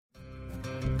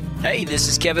Hey, this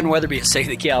is Kevin Weatherby at Say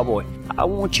the Cowboy. I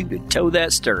want you to toe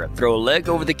that stirrup, throw a leg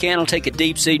over the cantle, take a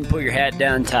deep seat, and pull your hat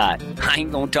down tight. I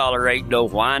ain't gonna tolerate no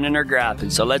whining or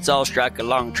griping, so let's all strike a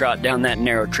long trot down that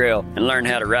narrow trail and learn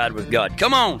how to ride with God.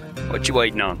 Come on! What you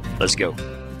waiting on? Let's go.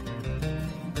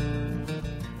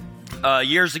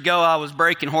 Years ago, I was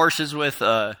breaking horses with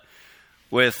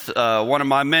one of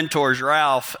my mentors,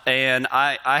 Ralph, and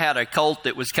I had a colt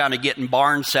that was kind of getting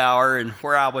barn sour, and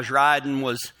where I was riding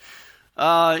was,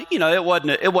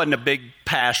 it wasn't a big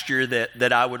pasture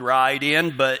that I would ride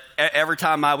in, but every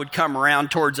time I would come around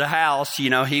towards the house,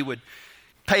 he would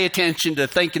pay attention to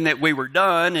thinking that we were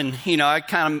done, and, I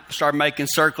kind of started making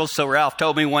circles, so Ralph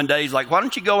told me one day, he's like, why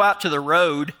don't you go out to the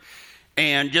road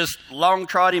and just long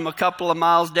trot him a couple of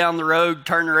miles down the road,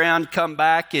 turn around, come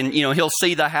back, and, he'll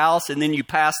see the house, and then you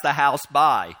pass the house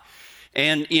by.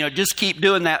 And, just keep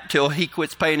doing that till he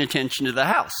quits paying attention to the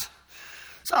house.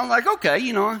 So I'm like, okay,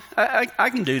 I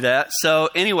can do that. So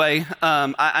anyway,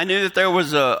 I knew that there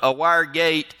was a wire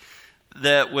gate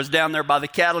that was down there by the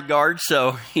cattle guard.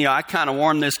 So, I kind of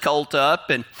warmed this colt up,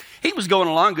 and he was going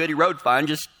along good. He rode fine,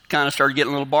 just kind of started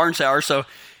getting a little barn sour. So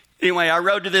anyway, I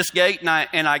rode to this gate,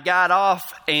 and I got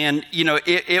off, and,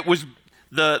 it was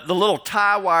the little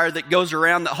tie wire that goes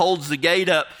around that holds the gate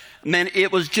up. Man,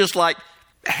 it was just like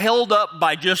held up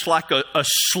by just like a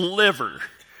sliver.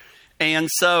 And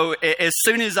so as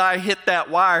soon as I hit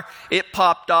that wire, it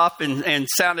popped off and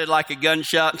sounded like a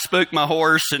gunshot and spooked my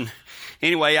horse. And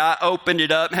anyway, I opened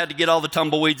it up and had to get all the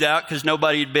tumbleweeds out because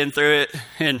nobody had been through it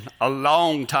in a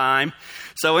long time.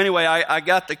 So anyway, I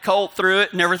got the colt through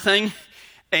it and everything.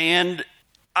 And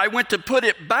I went to put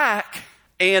it back,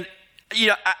 and,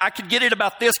 I could get it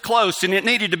about this close, and it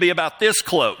needed to be about this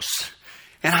close.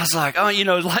 And I was like,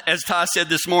 as Ty said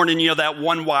this morning, that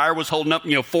one wire was holding up,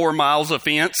 4 miles of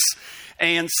fence.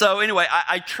 And so anyway,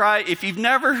 I try, if you've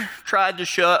never tried to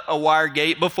shut a wire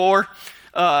gate before,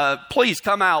 please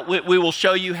come out. We will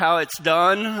show you how it's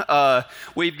done.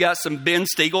 We've got some Ben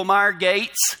Stiegelmeyer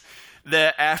gates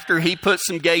that after he put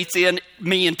some gates in,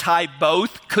 me and Ty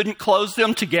both couldn't close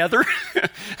them together.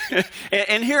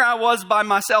 and here I was by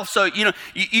myself. So,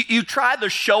 you try the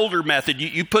shoulder method.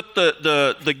 You put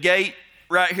the gate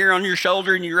right here on your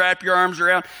shoulder, and you wrap your arms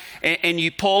around, and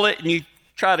you pull it, and you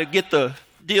try to get the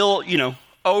deal,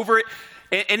 over it.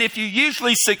 And if you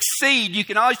usually succeed, you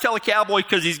can always tell a cowboy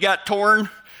because he's got torn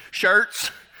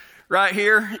shirts right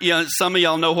here. Some of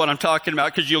y'all know what I'm talking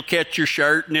about because you'll catch your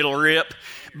shirt and it'll rip.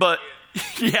 But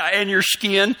yeah, and your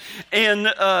skin.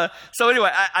 And so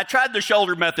anyway, I tried the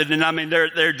shoulder method, and I mean,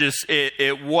 they're just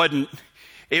it wasn't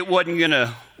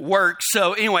gonna work.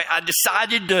 So anyway, I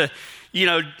decided to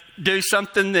do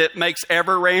something that makes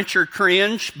every rancher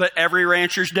cringe, but every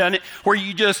rancher's done it, where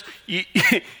you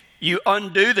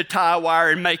undo the tie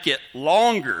wire and make it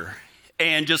longer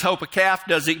and just hope a calf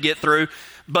doesn't get through.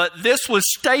 But this was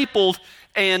stapled,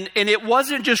 and it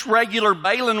wasn't just regular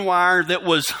baling wire that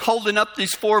was holding up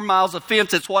these 4 miles of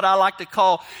fence. It's what I like to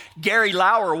call Gary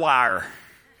Lauer wire.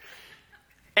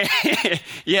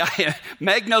 Yeah,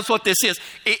 Meg knows what this is.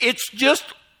 It's just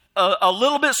a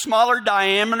little bit smaller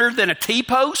diameter than a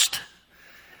T-post.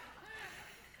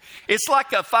 It's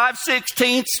like a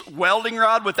 5/16 welding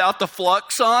rod without the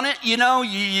flux on it. You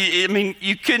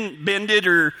couldn't bend it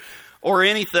or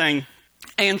anything.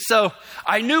 And so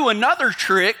I knew another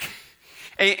trick,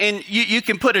 and you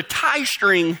can put a tie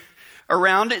string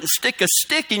around it and stick a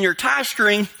stick in your tie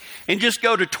string and just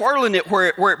go to twirling it where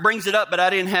it brings it up. But I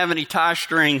didn't have any tie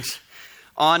strings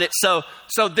on it. So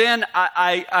then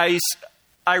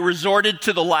I resorted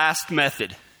to the last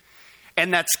method,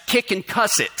 and that's kick and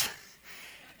cuss it.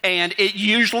 And it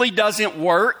usually doesn't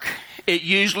work. It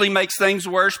usually makes things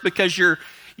worse because your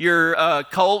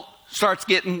colt starts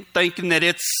thinking that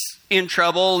it's in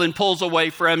trouble and pulls away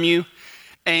from you.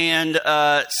 And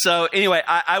so anyway,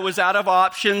 I was out of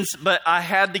options, but I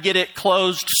had to get it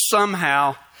closed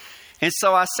somehow. And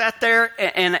so I sat there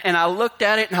and I looked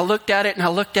at it and I looked at it and I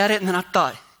looked at it, and then I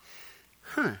thought,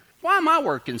 why am I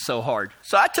working so hard?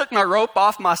 So I took my rope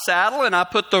off my saddle and I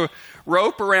put the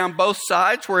rope around both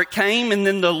sides where it came, and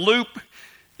then the loop,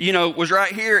 was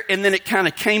right here, and then it kind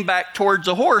of came back towards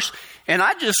the horse. And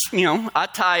I just, I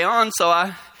tie on, so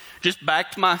I just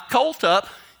backed my colt up,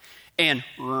 and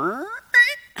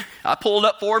I pulled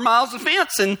up 4 miles of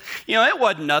fence, and, it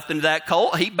wasn't nothing to that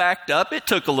colt. He backed up. It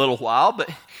took a little while, but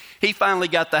he finally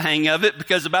got the hang of it,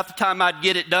 because about the time I'd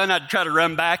get it done, I'd try to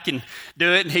run back and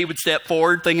do it, and he would step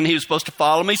forward thinking he was supposed to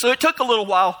follow me. So it took a little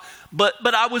while, but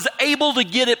I was able to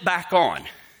get it back on.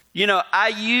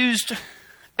 I used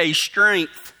a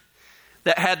strength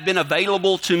that had been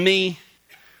available to me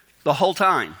the whole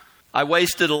time. I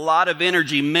wasted a lot of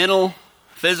energy, mental,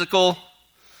 physical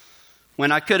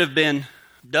when I could have been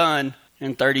done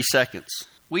in 30 seconds.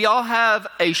 We all have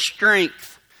a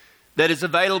strength that is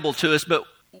available to us, but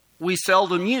we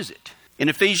seldom use it. In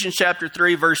Ephesians chapter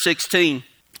 3, verse 16,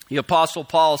 the Apostle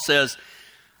Paul says,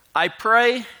 I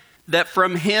pray that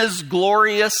from his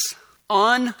glorious,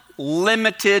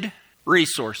 unlimited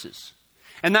resources.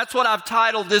 And that's what I've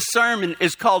titled this sermon,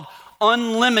 is called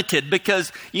Unlimited,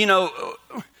 because,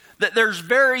 that there's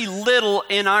very little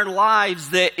in our lives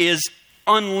that is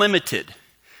unlimited.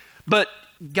 But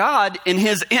God, in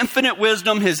his infinite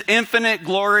wisdom, his infinite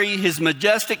glory, his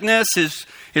majesticness,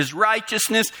 his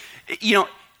righteousness,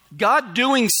 God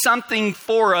doing something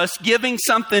for us, giving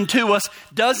something to us,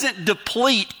 doesn't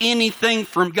deplete anything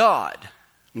from God.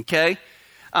 Okay?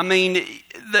 I mean,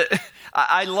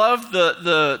 I love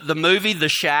the movie The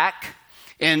Shack.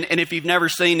 And if you've never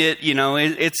seen it,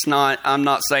 it's not, I'm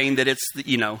not saying that it's,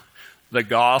 the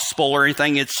gospel or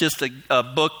anything. It's just a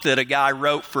book that a guy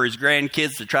wrote for his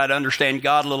grandkids to try to understand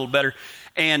God a little better.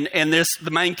 And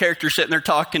the main character sitting there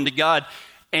talking to God,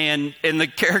 and the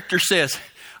character says,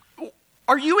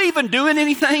 are you even doing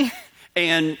anything?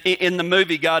 And in the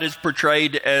movie, God is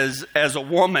portrayed as a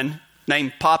woman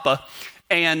named Papa.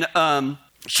 And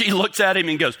she looks at him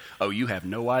and goes, oh, you have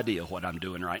no idea what I'm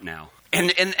doing right now.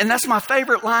 And that's my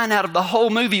favorite line out of the whole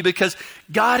movie, because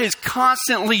God is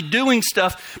constantly doing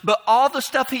stuff, but all the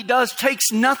stuff he does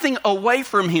takes nothing away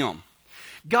from him.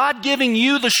 God giving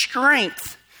you the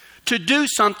strength to do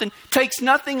something takes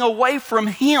nothing away from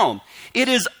him. It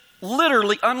is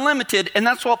literally unlimited, and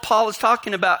that's what Paul is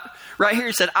talking about right here.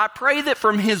 He said, I pray that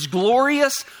from his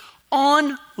glorious,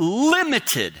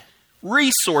 unlimited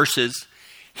resources,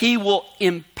 he will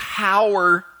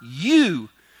empower you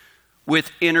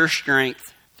with inner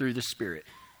strength through the Spirit.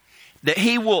 That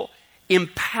he will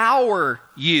empower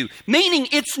you. Meaning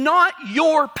it's not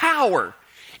your power.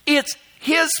 It's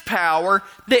his power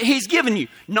that he's given you.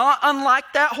 Not unlike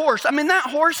that horse. I mean, that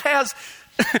horse has,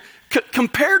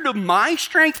 compared to my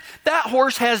strength, that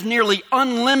horse has nearly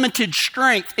unlimited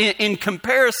strength in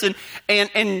comparison.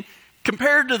 And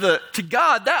compared to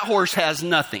God, that horse has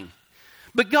nothing.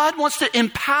 But God wants to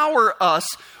empower us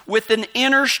with an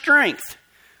inner strength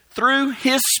through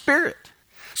his Spirit.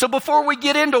 So before we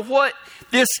get into what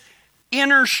this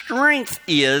inner strength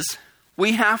is,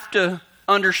 we have to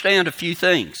understand a few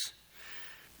things.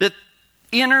 That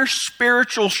inner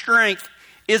spiritual strength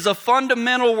is a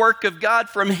fundamental work of God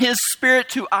from his Spirit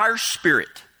to our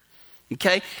spirit.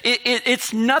 Okay?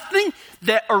 It's nothing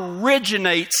that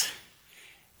originates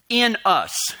in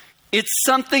us. It's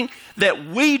something that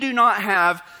we do not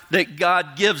have that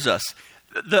God gives us.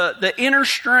 The inner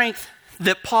strength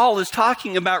that Paul is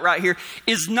talking about right here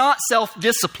is not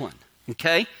self-discipline,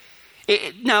 okay?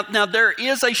 Now there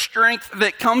is a strength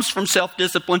that comes from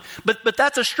self-discipline, but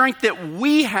that's a strength that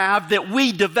we have, that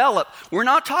we develop. We're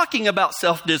not talking about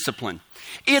self-discipline.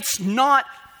 It's not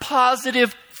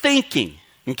positive thinking,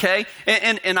 okay?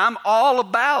 And I'm all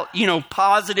about,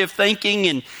 positive thinking,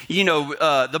 and,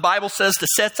 the Bible says to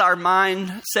set our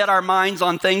minds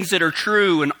on things that are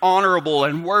true and honorable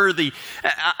and worthy.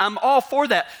 I'm all for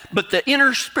that. But the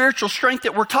inner spiritual strength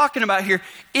that we're talking about here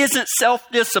isn't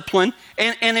self-discipline,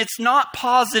 and it's not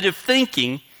positive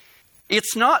thinking.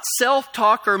 It's not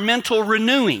self-talk or mental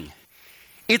renewing.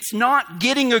 It's not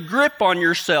getting a grip on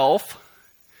yourself,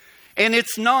 and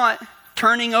it's not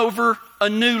turning over a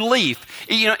new leaf.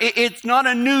 It's not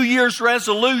a New Year's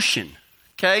resolution,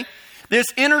 okay? This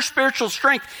inner spiritual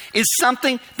strength is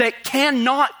something that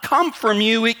cannot come from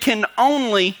you. It can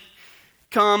only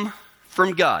come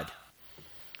from God.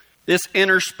 This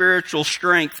inner spiritual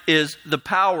strength is the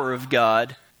power of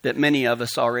God that many of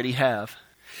us already have.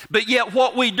 But yet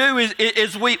what we do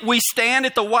is we stand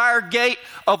at the wire gate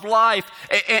of life,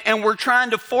 and we're trying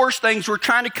to force things. We're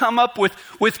trying to come up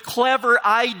with clever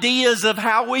ideas of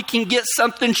how we can get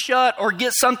something shut or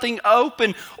get something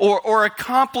open or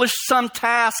accomplish some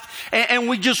task. And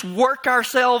we just work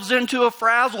ourselves into a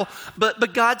frazzle.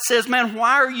 But God says, man,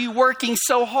 why are you working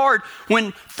so hard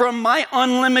when from my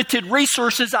unlimited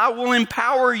resources I will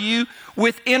empower you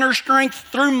with inner strength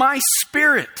through my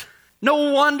Spirit?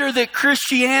 No wonder that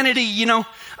Christianity,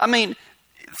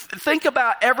 think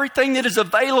about everything that is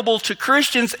available to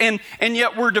Christians, and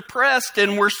yet we're depressed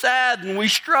and we're sad and we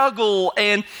struggle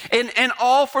and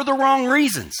all for the wrong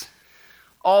reasons.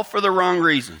 All for the wrong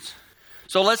reasons.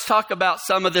 So let's talk about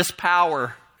some of this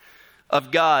power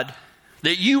of God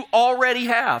that you already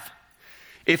have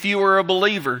if you are a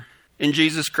believer in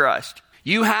Jesus Christ.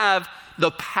 You have the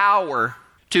power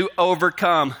to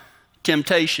overcome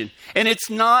temptation. And it's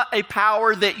not a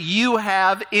power that you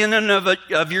have in and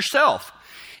of yourself.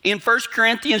 In 1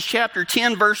 Corinthians chapter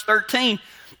 10, verse 13,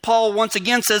 Paul once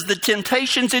again says the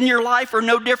temptations in your life are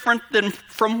no different than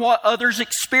from what others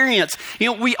experience.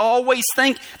 We always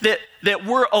think that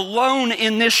we're alone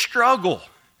in this struggle.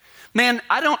 Man,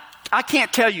 I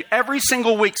can't tell you, every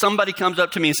single week somebody comes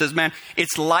up to me and says, man,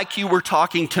 it's like you were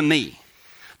talking to me.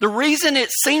 The reason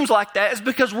it seems like that is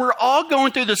because we're all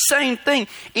going through the same thing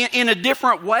in a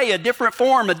different way, a different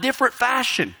form, a different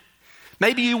fashion.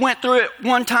 Maybe you went through it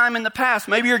one time in the past.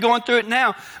 Maybe you're going through it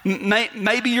now.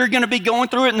 Maybe you're going to be going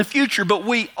through it in the future. But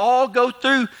we all go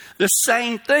through the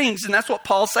same things. And that's what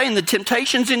Paul's saying. The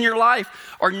temptations in your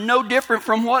life are no different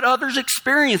from what others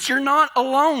experience. You're not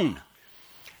alone.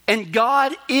 And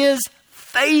God is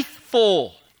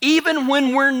faithful. Even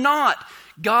when we're not,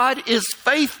 God is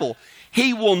faithful.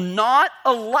 He will not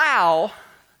allow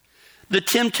the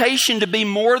temptation to be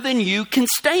more than you can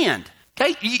stand.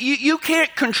 Okay? You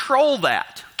can't control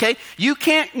that. Okay? You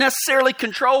can't necessarily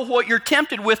control what you're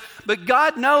tempted with, but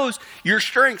God knows your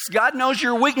strengths. God knows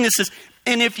your weaknesses.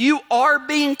 And if you are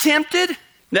being tempted,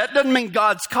 that doesn't mean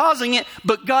God's causing it,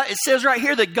 but it says right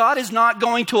here that God is not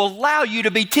going to allow you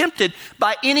to be tempted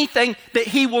by anything that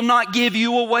He will not give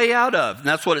you a way out of. And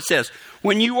that's what it says.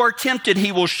 When you are tempted,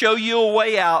 He will show you a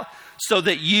way out so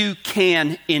that you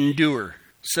can endure.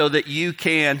 So that you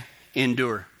can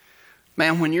endure.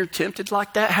 Man, when you're tempted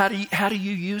like that, how do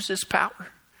you use this power?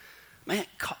 Man,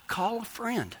 call a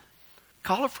friend.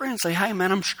 Call a friend and say, hey,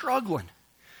 man, I'm struggling.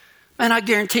 Man, I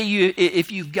guarantee you,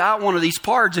 if you've got one of these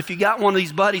pards, if you got one of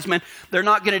these buddies, man, they're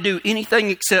not going to do anything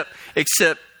except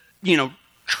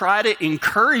try to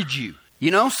encourage you.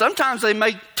 Sometimes they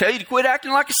may tell you to quit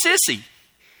acting like a sissy.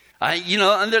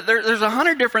 And there's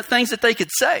 100 different things that they could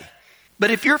say. But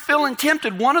if you're feeling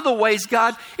tempted, one of the ways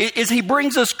God is He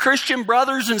brings us Christian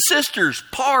brothers and sisters,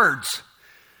 pards,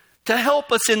 to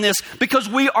help us in this because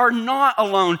we are not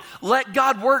alone. Let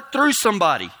God work through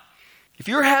somebody. If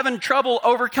you're having trouble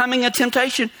overcoming a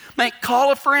temptation, man,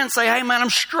 call a friend. Say, hey, man, I'm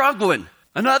struggling.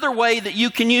 Another way that you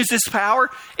can use this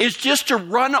power is just to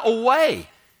run away.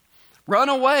 Run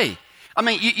away. I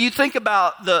mean, you think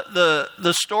about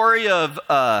the story of,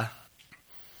 oh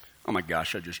my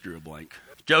gosh, I just drew a blank.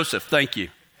 Joseph, thank you.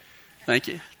 Thank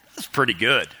you. That's pretty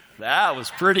good. That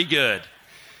was pretty good.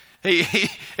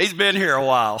 He's been here a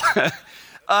while.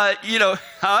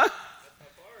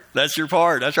 That's your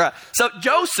part. That's right. So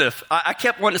Joseph, I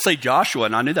kept wanting to say Joshua,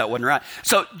 and I knew that wasn't right.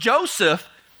 So Joseph,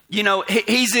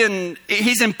 he's in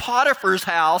Potiphar's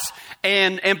house,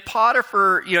 and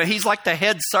Potiphar, he's like the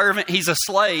head servant. He's a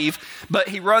slave, but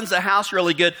he runs the house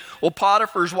really good. Well,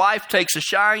 Potiphar's wife takes a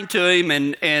shine to him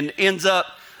and ends up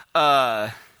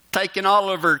taking all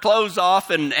of her clothes off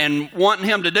and wanting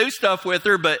him to do stuff with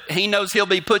her, but he knows he'll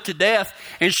be put to death,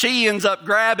 and she ends up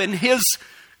grabbing his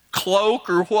cloak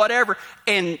or whatever,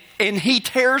 and he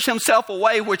tears himself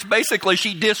away, which basically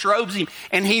she disrobes him,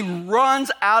 and he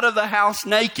runs out of the house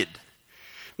naked.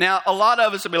 Now, a lot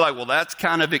of us would be like, well, that's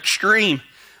kind of extreme,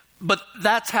 but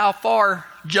that's how far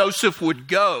Joseph would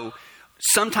go.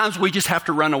 Sometimes we just have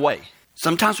to run away.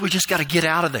 Sometimes we just got to get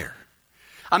out of there.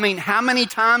 I mean, how many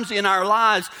times in our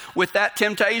lives with that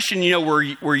temptation,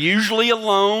 we're usually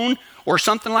alone or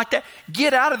something like that.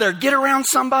 Get out of there. Get around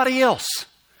somebody else.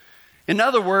 In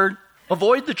other words,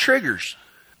 avoid the triggers.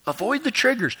 Avoid the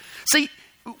triggers. See,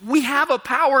 we have a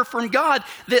power from God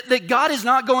that God is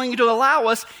not going to allow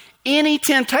us any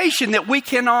temptation that we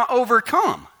cannot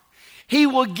overcome. He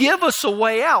will give us a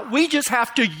way out. We just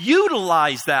have to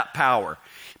utilize that power.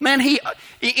 Man,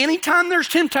 anytime there's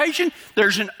temptation,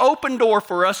 there's an open door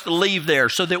for us to leave there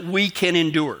so that we can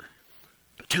endure.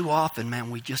 But too often, man,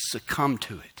 we just succumb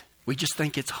to it. We just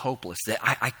think it's hopeless, that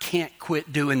I can't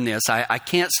quit doing this. I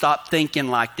can't stop thinking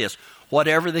like this,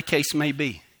 whatever the case may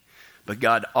be. But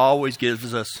God always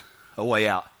gives us a way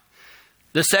out.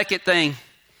 The second thing,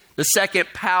 the second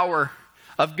power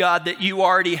of God that you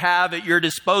already have at your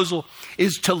disposal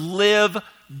is to live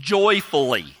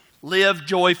joyfully. Live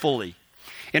joyfully.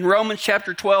 In Romans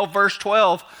chapter 12, verse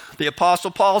 12, the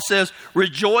Apostle Paul says,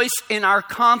 rejoice in our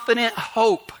confident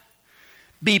hope.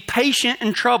 Be patient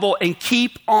in trouble and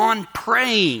keep on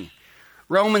praying.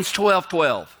 Romans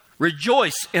 12:12.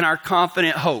 Rejoice in our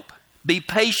confident hope. Be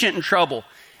patient in trouble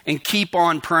and keep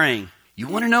on praying. You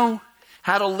want to know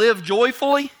how to live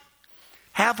joyfully?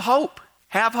 Have hope.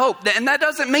 Have hope. And that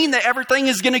doesn't mean that everything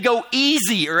is going to go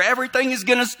easy or everything is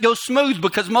going to go smooth,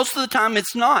 because most of the time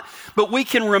it's not. But we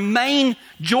can remain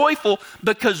joyful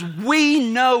because we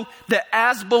know that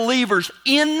as believers,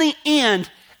 in the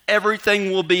end,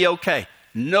 everything will be okay.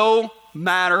 No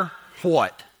matter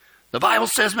what. The Bible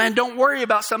says, man, don't worry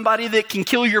about somebody that can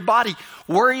kill your body.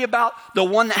 Worry about the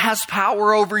one that has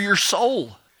power over your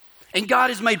soul. And God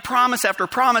has made promise after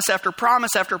promise after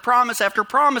promise after promise after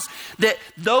promise that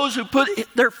those who put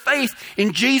their faith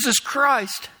in Jesus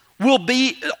Christ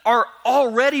are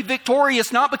already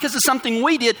victorious, not because of something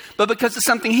we did, but because of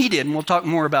something He did. And we'll talk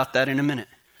more about that in a minute.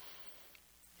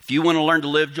 If you want to learn to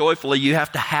live joyfully, you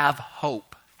have to have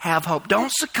hope. Have hope.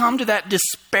 Don't succumb to that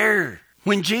despair.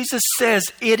 When Jesus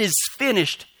says it is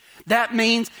finished, that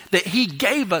means that He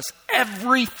gave us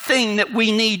everything that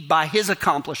we need by His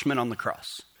accomplishment on the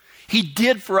cross. He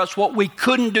did for us what we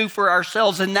couldn't do for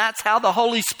ourselves, and that's how the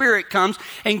Holy Spirit comes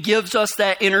and gives us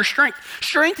that inner strength.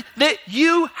 Strength that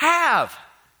you have.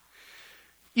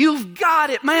 You've got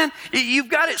it, man. You've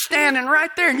got it standing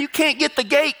right there, and you can't get the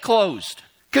gate closed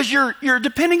because you're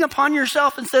depending upon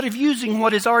yourself instead of using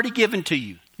what is already given to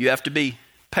you. You have to be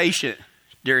patient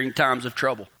during times of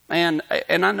trouble. And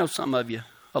I know some of you,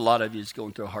 a lot of you is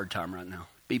going through a hard time right now.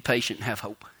 Be patient and have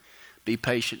hope. Be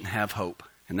patient and have hope.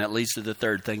 And that leads to the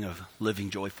third thing of living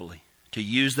joyfully. To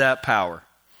use that power,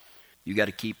 you got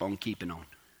to keep on keeping on.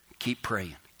 Keep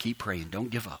praying. Keep praying. Don't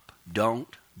give up.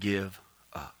 Don't give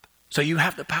up. So you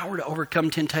have the power to overcome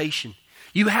temptation.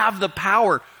 You have the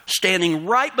power standing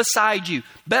right beside you.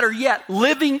 Better yet,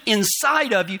 living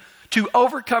inside of you to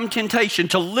overcome temptation,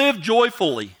 to live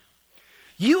joyfully.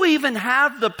 You even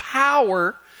have the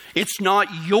power. It's not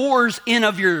yours in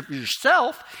of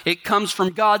yourself. It comes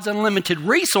from God's unlimited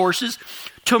resources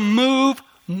to move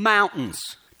mountains.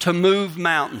 To move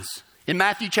mountains. In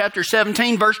Matthew chapter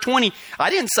 17, verse 20, I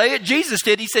didn't say it, Jesus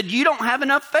did. He said, you don't have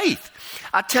enough faith.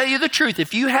 I tell you the truth,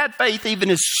 if you had faith even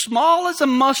as small as a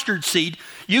mustard seed,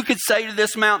 you could say to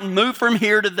this mountain, move from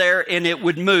here to there, and it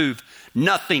would move.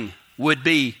 Nothing would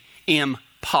be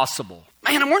impossible.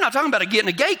 Man, and we're not talking about getting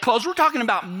a gate closed. We're talking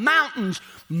about mountains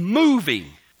moving.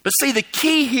 But see, the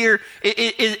key here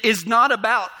is not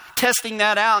about testing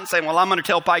that out and saying, well, I'm going to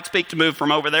tell Pikes Peak to move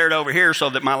from over there to over here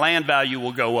so that my land value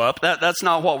will go up. That's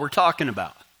not what we're talking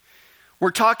about.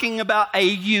 We're talking about a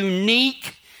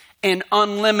unique and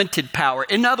unlimited power.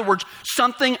 In other words,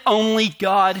 something only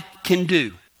God can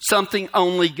do. Something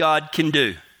only God can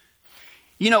do.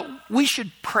 You know, we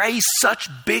should pray such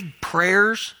big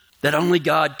prayers that only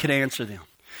God can answer them.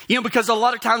 You know, because a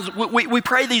lot of times we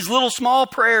pray these little small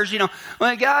prayers, you know,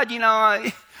 well, God, you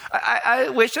know, I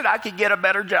wish that I could get a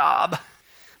better job.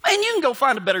 And you can go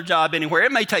find a better job anywhere.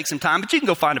 It may take some time, but you can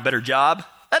go find a better job.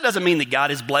 That doesn't mean that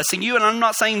God is blessing you, and I'm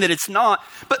not saying that it's not.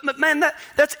 But man,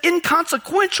 that's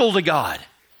inconsequential to God.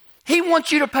 He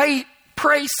wants you to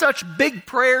pray such big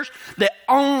prayers that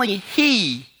only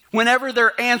He, whenever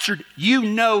they're answered, you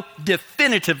know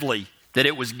definitively that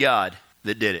it was God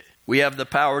that did it. We have the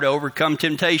power to overcome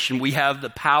temptation. We have the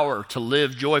power to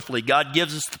live joyfully. God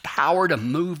gives us the power to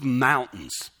move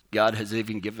mountains. God has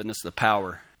even given us the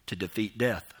power to defeat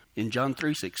death. In John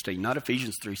 3:16, not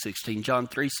Ephesians 3:16, John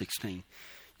 3:16.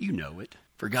 You know it.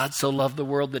 For God so loved the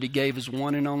world that He gave His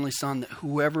one and only Son, that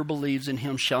whoever believes in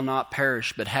Him shall not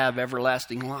perish but have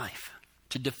everlasting life.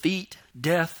 To defeat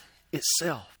death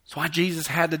itself. That's why Jesus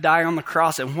had to die on the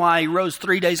cross and why He rose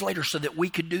 3 days later, so that we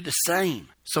could do the same.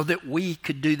 So that we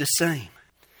could do the same.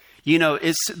 You know,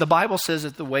 the Bible says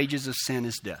that the wages of sin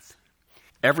is death.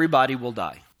 Everybody will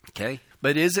die, okay?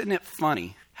 But isn't it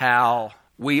funny how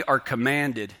we are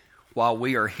commanded while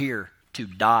we are here to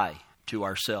die to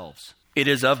ourselves? It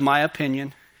is of my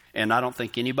opinion, and I don't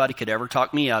think anybody could ever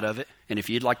talk me out of it. And if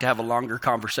you'd like to have a longer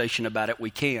conversation about it, we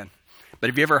can. But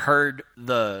have you ever heard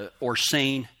or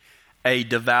seen a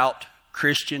devout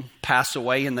Christian pass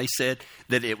away and they said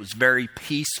that it was very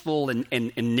peaceful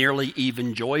and nearly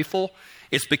even joyful?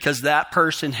 It's because that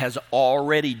person has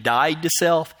already died to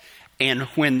self, and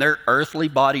when their earthly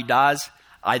body dies,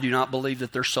 I do not believe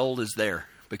that their soul is there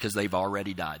because they've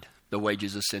already died. The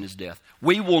wages of sin is death.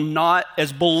 We will not,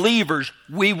 as believers,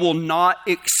 we will not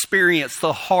experience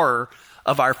the horror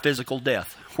of our physical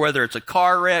death. Whether it's a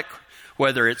car wreck,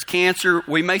 whether it's cancer,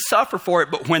 we may suffer for it,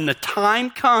 but when the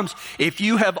time comes, if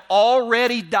you have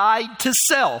already died to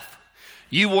self,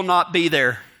 you will not be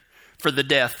there for the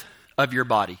death of your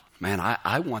body. Man,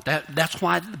 I want that. That's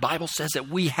why the Bible says that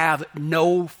we have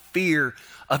no fear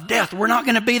of death. We're not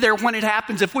going to be there when it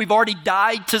happens if we've already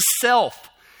died to self.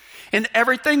 And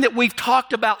everything that we've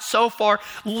talked about so far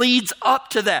leads up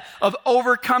to that, of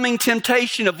overcoming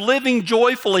temptation, of living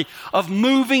joyfully, of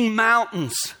moving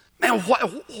mountains. Man,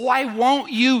 why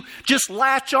won't you just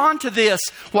latch on to this?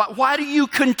 Why do you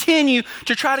continue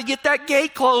to try to get that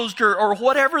gate closed or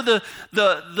whatever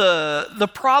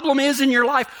the problem is in your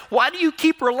life? Why do you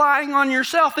keep relying on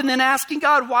yourself and then asking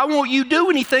God, why won't you do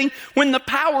anything when the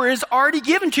power is already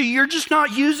given to you? You're just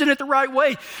not using it the right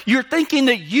way. You're thinking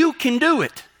that you can do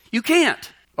it. You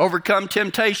can't. overcome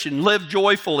temptation, live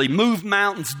joyfully, move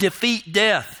mountains, defeat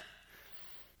death,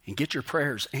 and get your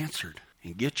prayers answered.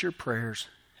 And get your prayers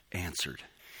answered.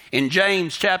 In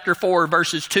James chapter 4,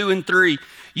 verses 2 and 3,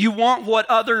 you want what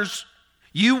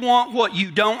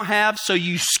you don't have, so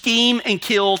you scheme and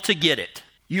kill to get it.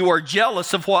 You are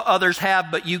jealous of what others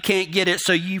have, but you can't get it,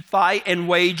 so you fight and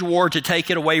wage war to take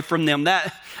it away from them.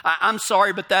 I'm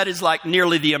sorry, but that is like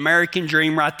nearly the American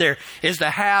dream right there, is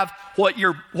to have what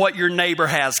your neighbor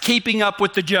has, keeping up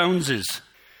with the Joneses.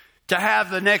 To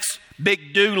have the next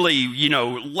big dually,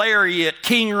 Lariat,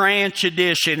 King Ranch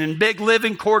edition, and big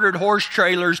living quartered horse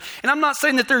trailers. And I'm not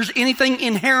saying that there's anything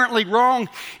inherently wrong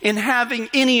in having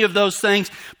any of those things,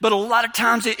 but a lot of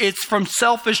times it's from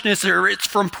selfishness or it's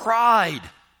from pride.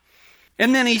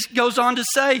 And then he goes on to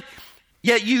say,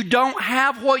 yet you don't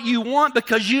have what you want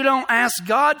because you don't ask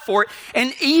God for it.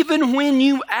 And even when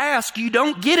you ask, you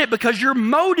don't get it because your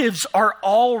motives are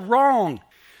all wrong.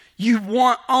 You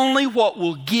want only what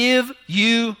will give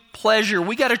you pleasure.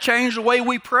 We got to change the way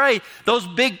we pray. Those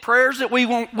big prayers that we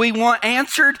want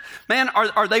answered, man,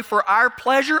 are they for our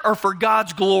pleasure or for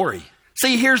God's glory?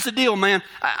 See, here's the deal, man.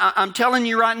 I'm telling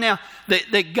you right now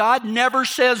that God never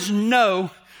says no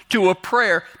to a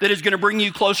prayer that is going to bring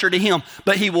you closer to Him.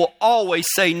 But He will always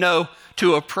say no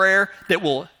to a prayer that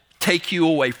will take you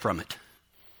away from it.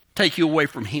 Take you away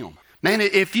from Him. Man,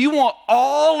 if you want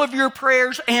all of your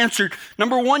prayers answered,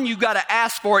 number one, you've got to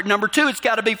ask for it. Number two, it's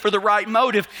got to be for the right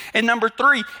motive. And number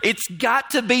three, it's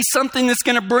got to be something that's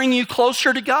going to bring you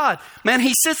closer to God. Man,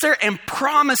 He sits there and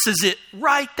promises it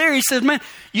right there. He says, man,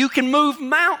 you can move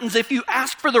mountains if you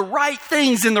ask for the right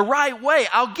things in the right way.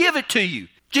 I'll give it to you.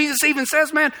 Jesus even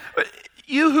says, man,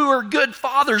 you who are good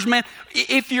fathers, man,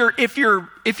 if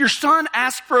your son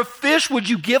asks for a fish, would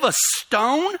you give a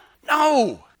stone?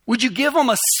 No. Would you give him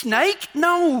a snake?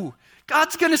 No.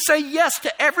 God's going to say yes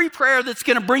to every prayer that's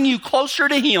going to bring you closer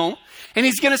to Him. And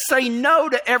He's going to say no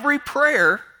to every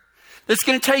prayer that's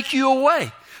going to take you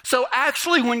away. So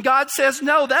actually, when God says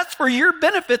no, that's for your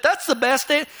benefit. That's the best.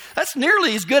 That's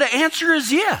nearly as good an answer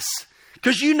as yes.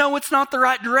 Because you know it's not the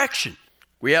right direction.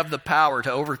 We have the power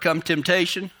to overcome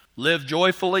temptation, live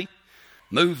joyfully,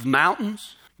 move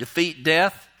mountains, defeat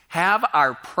death, have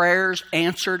our prayers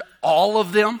answered, all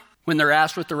of them, when they're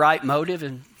asked with the right motive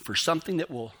and for something that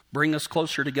will bring us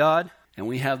closer to God. And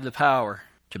we have the power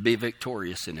to be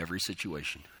victorious in every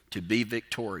situation. To be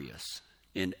victorious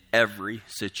in every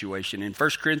situation. In 1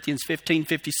 Corinthians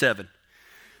 15:57,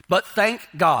 but thank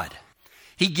God,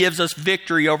 He gives us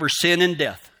victory over sin and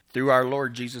death through our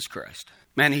Lord Jesus Christ.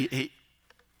 Man, He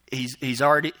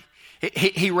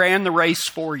ran the race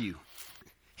for you.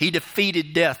 He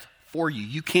defeated death for you.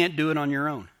 You can't do it on your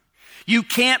own. You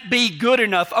can't be good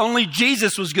enough. Only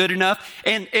Jesus was good enough.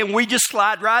 And we just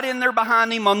slide right in there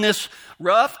behind Him on this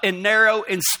rough and narrow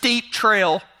and steep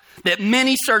trail that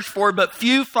many search for, but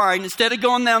few find. Instead of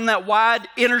going down that wide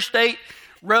interstate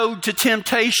road to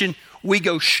temptation, we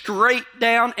go straight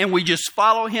down and we just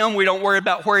follow Him. We don't worry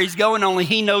about where He's going. Only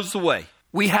He knows the way.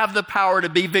 We have the power to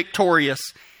be victorious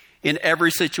in every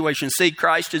situation. See,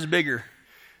 Christ is bigger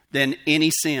than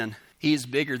any sin. He is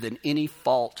bigger than any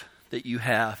fault that you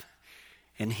have.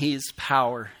 And His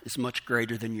power is much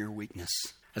greater than your weakness.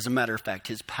 As a matter of fact,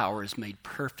 His power is made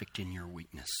perfect in your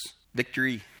weakness.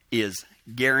 Victory is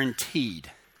guaranteed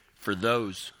for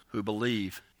those who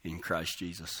believe in Christ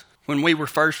Jesus. When we were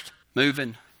first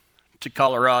moving to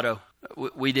Colorado,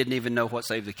 we didn't even know what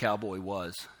Save the Cowboy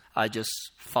was. I just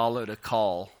followed a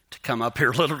call to come up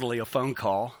here, literally a phone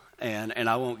call. And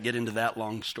I won't get into that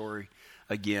long story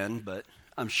again, but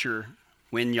I'm sure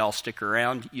when y'all stick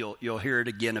around, you'll hear it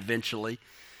again eventually.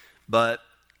 But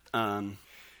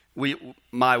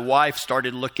my wife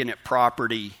started looking at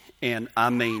property, and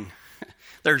I mean,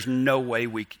 there's no way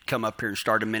we could come up here and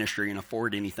start a ministry and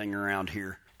afford anything around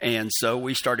here. And so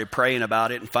we started praying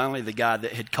about it, and finally the guy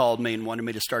that had called me and wanted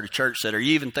me to start a church said, "Are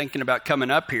you even thinking about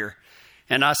coming up here?"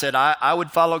 And I said, I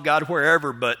would follow God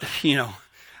wherever, but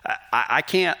I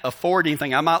can't afford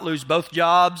anything. I might lose both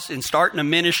jobs and starting a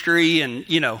ministry and,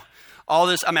 all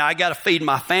this. I mean, I got to feed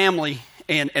my family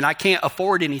and I can't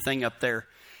afford anything up there.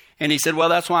 And he said, well,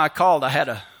 that's why I called. I had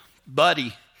a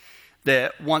buddy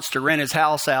that wants to rent his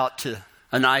house out to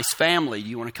a nice family. Do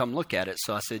you want to come look at it?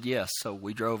 So I said, yes. So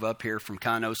we drove up here from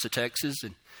Caynosa, Texas,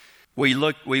 and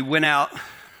we went out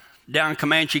down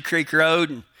Comanche Creek Road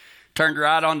and turned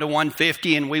right onto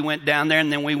 150, and we went down there,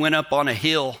 and then we went up on a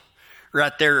hill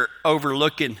right there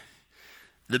overlooking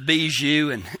the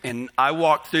Bijou, and I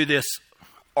walked through this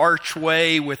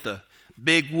archway with a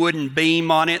big wooden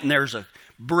beam on it, and there's a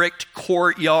bricked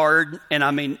courtyard, and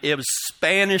I mean, it was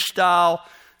Spanish style,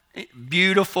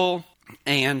 beautiful.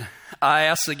 And I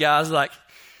asked the guys, like,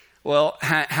 well,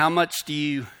 how much do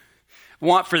you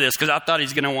want for this? Because I thought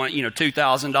he's going to want,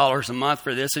 $2,000 a month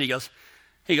for this. And he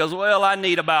goes, well, I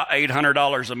need about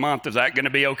 $800 a month. Is that going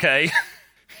to be okay?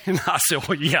 And I said,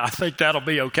 well, yeah, I think that'll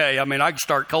be okay. I mean, I can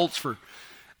start Colts for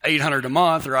 $800 a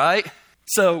month, right?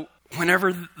 So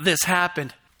whenever this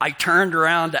happened, I turned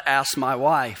around to ask my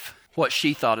wife what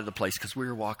she thought of the place, because we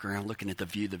were walking around looking at the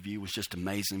view. The view was just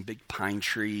amazing. Big pine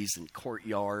trees and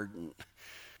courtyard. And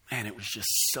man, it was just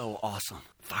so awesome.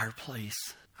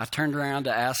 Fireplace. I turned around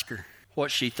to ask her what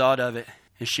she thought of it,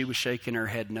 and she was shaking her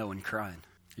head no and crying.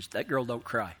 That girl don't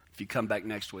cry. If you come back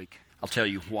next week, I'll tell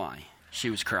you why. She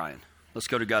was crying. Let's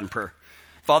go to God in prayer.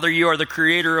 Father, you are the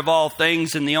creator of all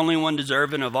things and the only one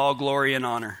deserving of all glory and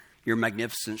honor. Your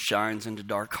magnificence shines into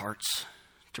dark hearts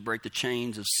to break the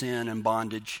chains of sin and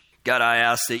bondage. God, I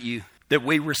ask that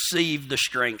we receive the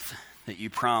strength that you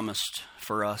promised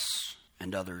for us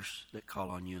and others that call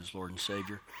on you as Lord and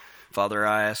Savior. Father,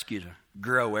 I ask you to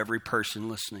grow every person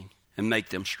listening and make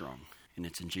them strong. And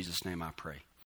it's in Jesus' name I pray.